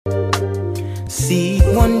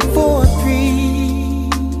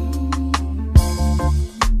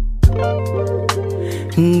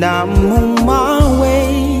C143, and I'm on my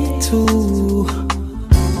way to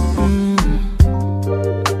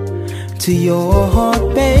your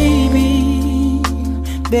heart, baby.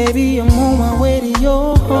 Baby, I'm on my way to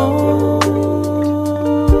your heart.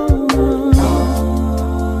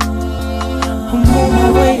 I'm on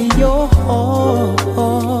my way to your heart.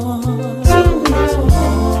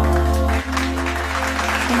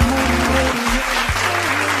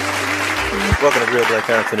 Welcome to Real Black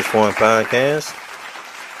Content Forum Podcast.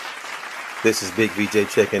 This is Big VJ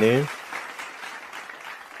checking in.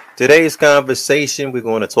 Today's conversation, we're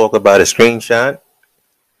going to talk about a screenshot.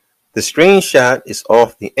 The screenshot is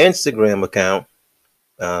off the Instagram account.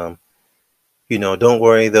 Don't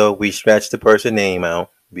worry though, we scratched the person name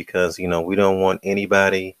out because, we don't want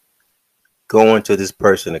anybody going to this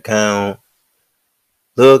person account,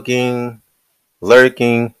 looking,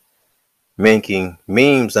 lurking, making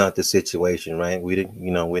memes out the situation, right?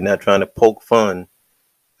 We're not trying to poke fun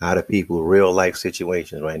out of people's real life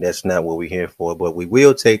situations, right? That's not what we're here for. But we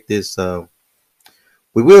will take this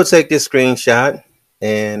screenshot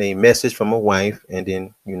and a message from a wife, and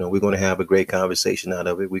then we're going to have a great conversation out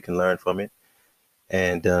of it. We can learn from it,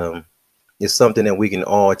 and it's something that we can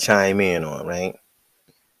all chime in on, right?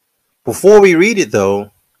 Before we read it, though,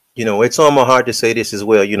 it's on my heart to say this as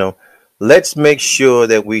well. Let's make sure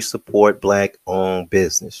that we support Black-owned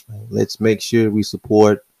business. Right? Let's make sure we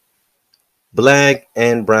support Black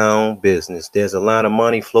and brown business. There's a lot of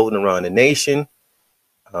money floating around the nation.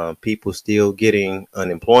 People still getting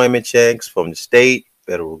unemployment checks from the state,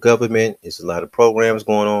 federal government. There's a lot of programs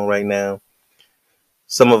going on right now.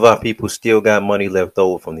 Some of our people still got money left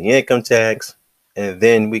over from the income tax. And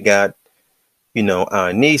then we got,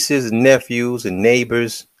 our nieces and nephews and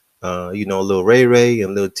neighbors. Little Ray Ray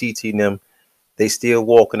and little TT and them, they still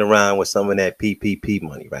walking around with some of that PPP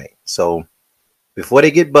money, right? So before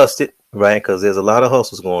they get busted, right, because there's a lot of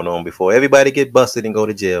hustles going on, before everybody get busted and go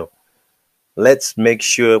to jail, let's make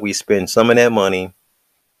sure we spend some of that money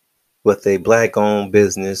with a Black-owned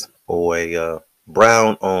business or a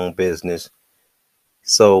brown-owned business,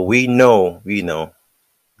 so we know,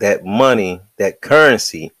 that money, that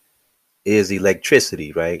currency is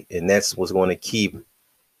electricity, right? And that's what's going to keep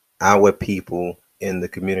our people in the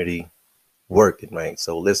community working, right?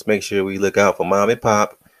 So let's make sure we look out for mom and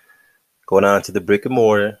pop, go down to the brick and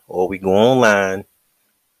mortar, or we go online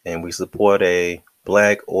and we support a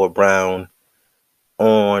Black or brown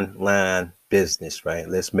online business, right?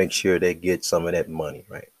 Let's make sure they get some of that money,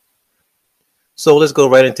 right? So let's go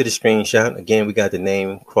right into the screenshot. Again, we got the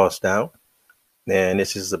name crossed out, and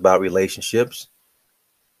this is about relationships.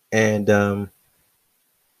 And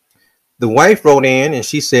the wife wrote in and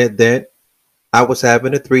she said that I was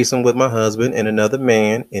having a threesome with my husband and another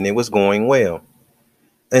man, and it was going well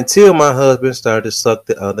until my husband started to suck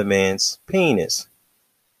the other man's penis.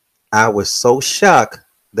 I was so shocked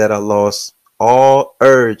that I lost all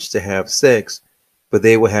urge to have sex, but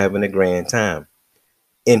they were having a grand time.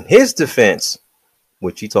 In his defense,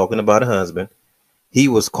 which he talking about a husband, he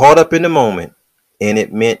was caught up in the moment and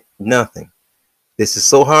it meant nothing. This is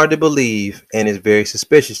so hard to believe and is very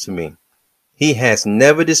suspicious to me. He has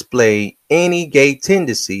never displayed any gay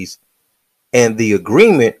tendencies, and the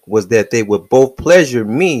agreement was that they would both pleasure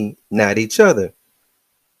me, not each other.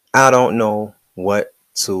 I don't know what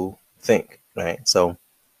to think, right? So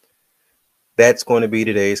that's going to be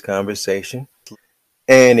today's conversation.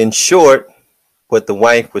 And in short, what the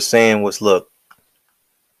wife was saying was, look,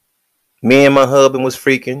 me and my husband was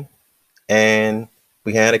freaking, and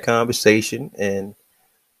we had a conversation, and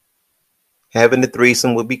having the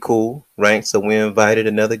threesome would be cool, right? So we invited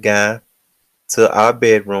another guy to our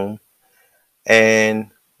bedroom.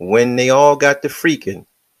 And when they all got to freaking,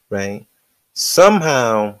 right,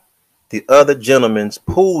 somehow the other gentleman's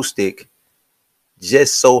pool stick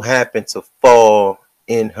just so happened to fall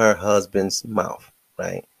in her husband's mouth,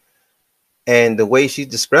 right? And the way she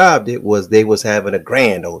described it was they was having a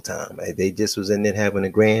grand old time. They just was in there having a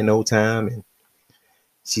grand old time. And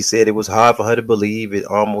she said it was hard for her to believe. It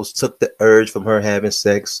almost took the urge from her having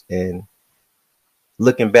sex. And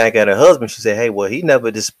looking back at her husband, she said, hey, well, he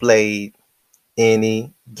never displayed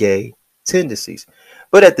any gay tendencies.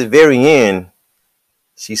 But at the very end,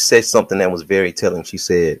 she said something that was very telling. She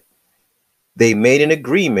said they made an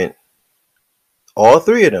agreement, all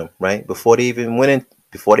three of them, right? Before they even went in,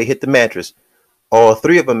 before they hit the mattress, all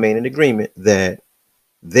three of them made an agreement that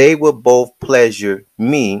they would both pleasure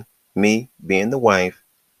me being the wife,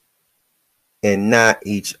 and not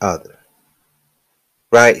each other,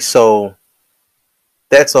 right? So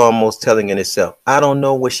That's almost telling in itself. I don't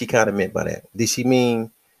know what she kind of meant by that. Did she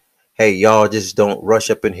mean, hey, y'all just don't rush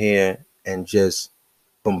up in here and just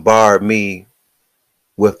bombard me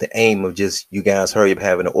with the aim of just you guys hurry up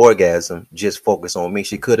having an orgasm, just focus on me?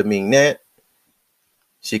 She could have mean that.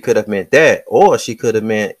 She could have meant that. Or she could have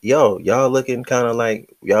meant, yo, y'all looking kind of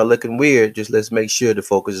like, y'all looking weird. Just let's make sure the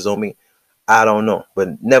focus is on me. I don't know.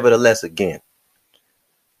 But nevertheless, again,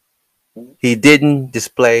 he didn't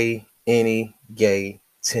display any gay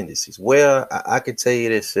tendencies. Well, I can tell you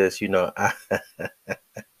this, sis,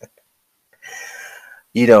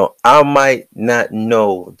 I might not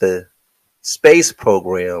know the space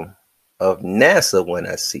program of NASA when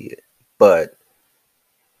I see it, but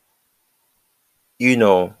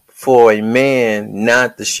for a man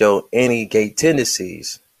not to show any gay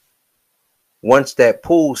tendencies, once that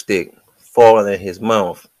pool stick falls in his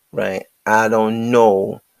mouth, right? I don't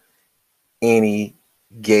know any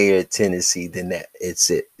gayer tendency than that.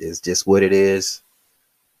 It's just what it is.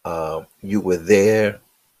 You were there,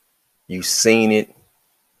 you seen it,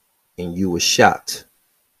 and you were shocked.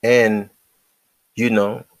 And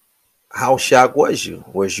how shocked was you?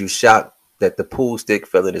 Was you shocked that the pool stick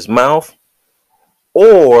fell in his mouth?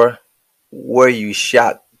 Or were you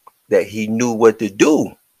shocked that he knew what to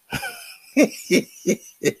do?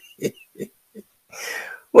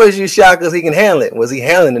 Was you shocked because he can handle it? Was he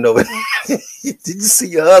handling it over there? Did you see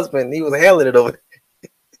your husband? He was handling it over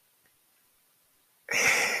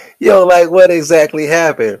there. Like what exactly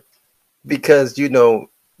happened? Because,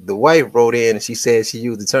 the wife wrote in and she said she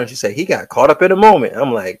used the term. She said he got caught up in a moment.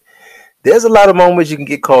 I'm like, there's a lot of moments you can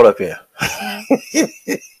get caught up in.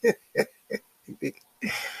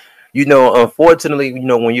 Unfortunately,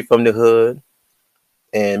 when you're from the hood,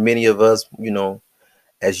 and many of us,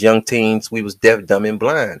 as young teens, we was deaf, dumb, and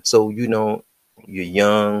blind. So, you're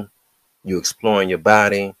young, you're exploring your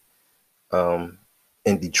body. In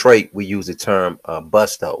Detroit, we use the term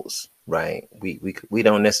bustos, right? We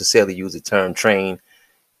don't necessarily use the term train.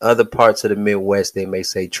 Other parts of the Midwest, they may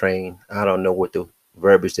say train. I don't know what the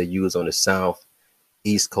verbiage they use on the South,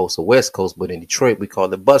 East Coast, or West Coast, but in Detroit, we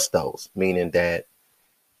call it bustos, meaning that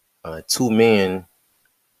two men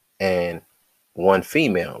and one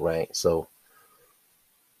female, right? So,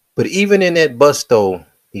 but even in that busto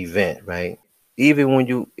event, right? Even when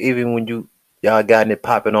y'all got it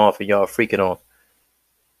popping off and y'all freaking off,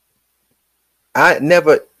 I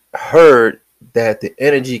never heard that the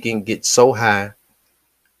energy can get so high,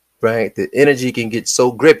 right? The energy can get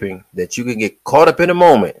so gripping that you can get caught up in a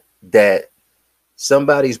moment that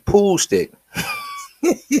somebody's pool stick.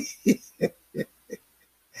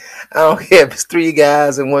 I don't care if it's 3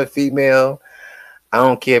 guys and 1 female. I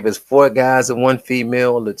don't care if it's 4 guys and 1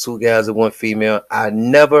 female or 2 guys and 1 female. I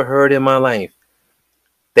never heard in my life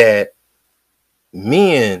that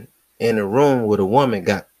men in a room with a woman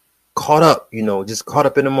got caught up, just caught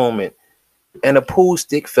up in a moment, and a pool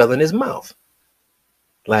stick fell in his mouth.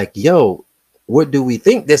 Like, yo, what do we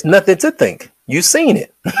think? There's nothing to think. You seen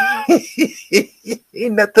it.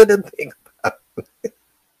 Ain't nothing to think about.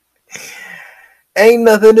 Ain't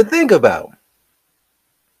nothing to think about.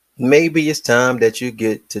 Maybe it's time that you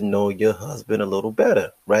get to know your husband a little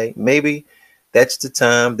better, right? Maybe that's the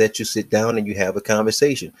time that you sit down and you have a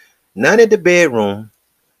conversation. Not in the bedroom,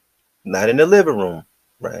 not in the living room,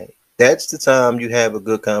 right? That's the time you have a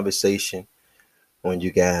good conversation when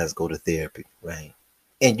you guys go to therapy, right?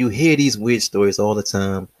 And you hear these weird stories all the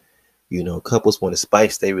time. Couples want to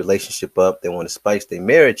spice their relationship up. They want to spice their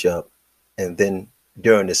marriage up. And then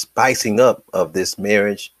during the spicing up of this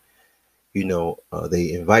marriage,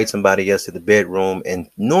 they invite somebody else to the bedroom. And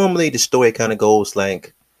normally the story kind of goes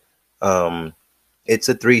like, it's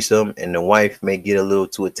a threesome and the wife may get a little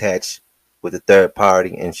too attached with the third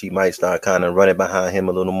party and she might start kind of running behind him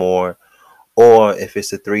a little more. Or if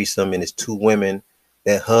it's a threesome and it's 2 women,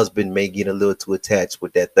 that husband may get a little too attached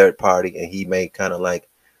with that third party and he may kind of like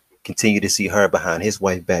continue to see her behind his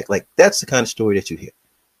wife back. Like that's the kind of story that you hear.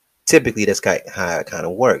 Typically, that's how it kind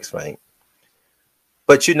of works, right?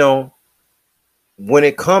 But when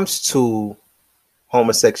it comes to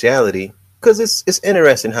homosexuality, because it's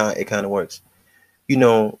interesting how it kind of works.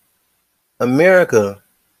 America,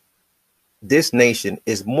 this nation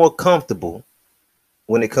is more comfortable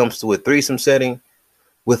when it comes to a threesome setting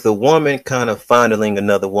with a woman kind of fondling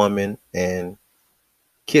another woman and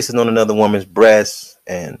kissing on another woman's breast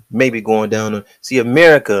and maybe going down on. See,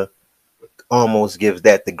 America almost gives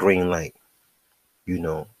that the green light.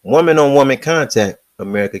 Woman on woman contact,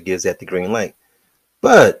 America gives that the green light.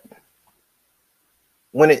 But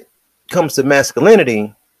when it comes to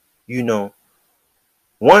masculinity,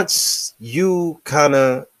 once you kind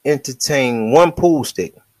of entertain one pool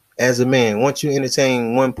stick, as a man, once you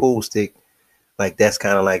entertain one pool stick, like that's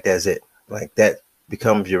kind of like that's it. Like that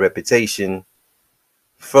becomes your reputation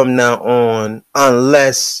from now on,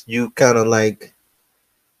 unless you kind of like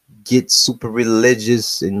get super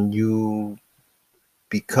religious and you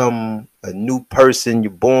become a new person,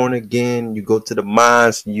 you're born again, you go to the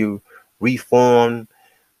mosque, you reform,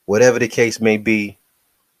 whatever the case may be.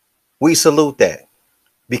 We salute that,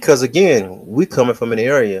 because again, we coming from an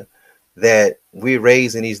area that we're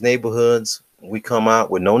raised in these neighborhoods. We come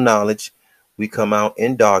out with no knowledge. We come out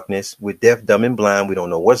in darkness. We're deaf, dumb, and blind. We don't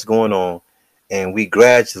know what's going on. And we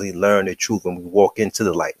gradually learn the truth when we walk into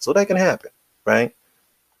the light. So that can happen, right?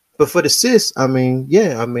 But for the sis, I mean,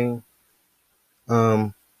 yeah, I mean,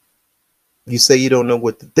 you say you don't know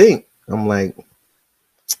what to think. I'm like,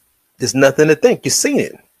 there's nothing to think. You've seen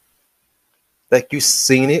it. Like, you've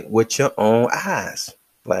seen it with your own eyes.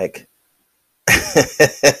 Like,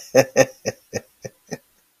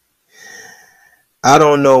 I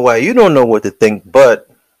don't know why you don't know what to think, but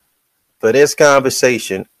for this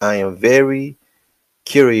conversation, I am very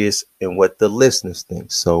curious in what the listeners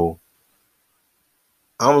think. So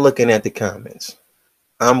I'm looking at the comments.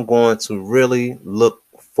 I'm going to really look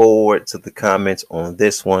forward to the comments on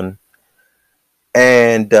this one.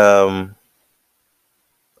 And I'm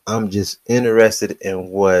just interested in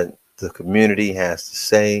what the community has to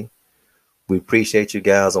say. We appreciate you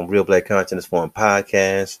guys on Real Black Consciousness Forum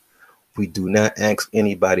podcast. We do not ask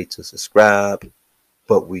anybody to subscribe,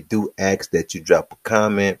 but we do ask that you drop a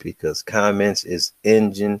comment, because comments is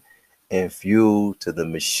engine and fuel to the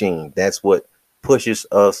machine. That's what pushes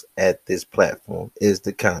us at this platform, is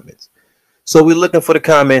the comments. So we're looking for the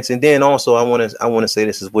comments. And then also I want to say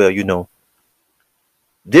this as well. You know,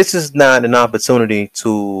 this is not an opportunity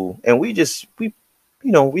to, and we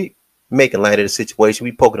making light of the situation.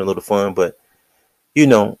 We poking a little fun, but you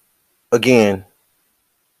know, again,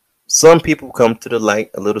 some people come to the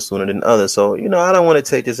light a little sooner than others. So, you know, I don't want to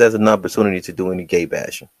take this as an opportunity to do any gay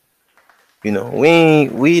bashing. You know,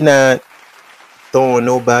 we not throwing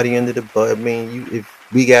nobody under the bus. I mean,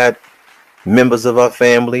 if we got members of our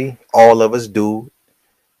family, all of us do,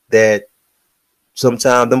 that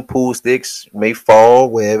sometimes them pool sticks may fall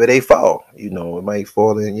wherever they fall. You know, it might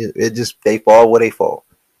fall in, they fall where they fall.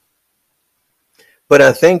 But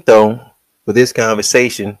I think though, for this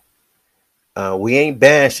conversation, we ain't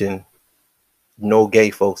bashing no gay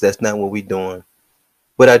folks. That's not what we're doing.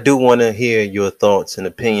 But I do want to hear your thoughts and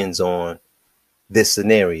opinions on this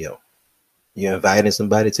scenario. You're inviting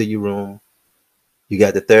somebody to your room. You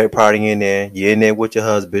got the third party in there. You're in there with your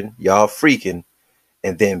husband. Y'all freaking.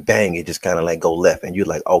 And then bang, it just kind of like go left. And you're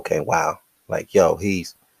like, okay, wow. Like, yo,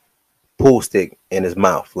 he's pool stick in his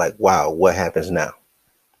mouth. Like, wow, what happens now?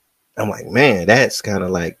 I'm like, man, that's kind of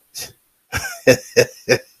like,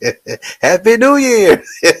 Happy New Year.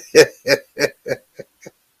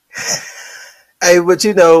 Hey, but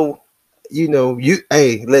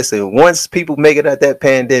hey, listen, once people make it out that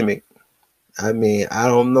pandemic, I mean, I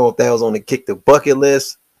don't know if that was on the kick the bucket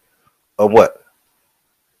list or what.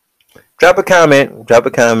 Drop a comment. I'm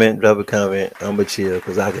gonna chill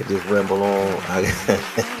because I can just ramble on.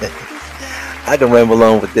 I can ramble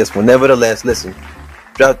on with this one. Nevertheless, listen,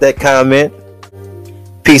 drop that comment.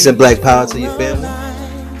 Peace and black power to your family.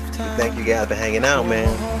 Thank you guys for hanging out, man.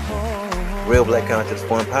 Real Black Conscious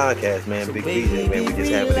Forum podcast, man. Big DJ, man. We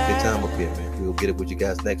just having a good time up here, man. We'll get it with you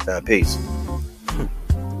guys next time. Peace.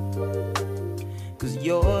 Cause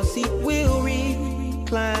your seat will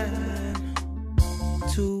recline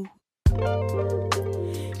too.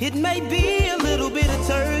 It may be a little bit of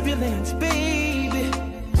turbulence, baby,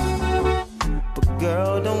 but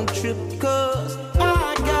girl, don't trip, cause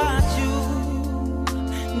I got you.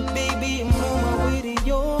 Baby, I'm on my way to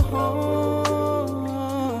your home.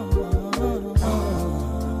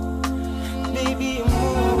 Baby, I'm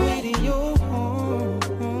on my way to your home.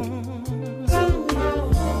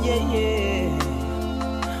 Yeah, yeah.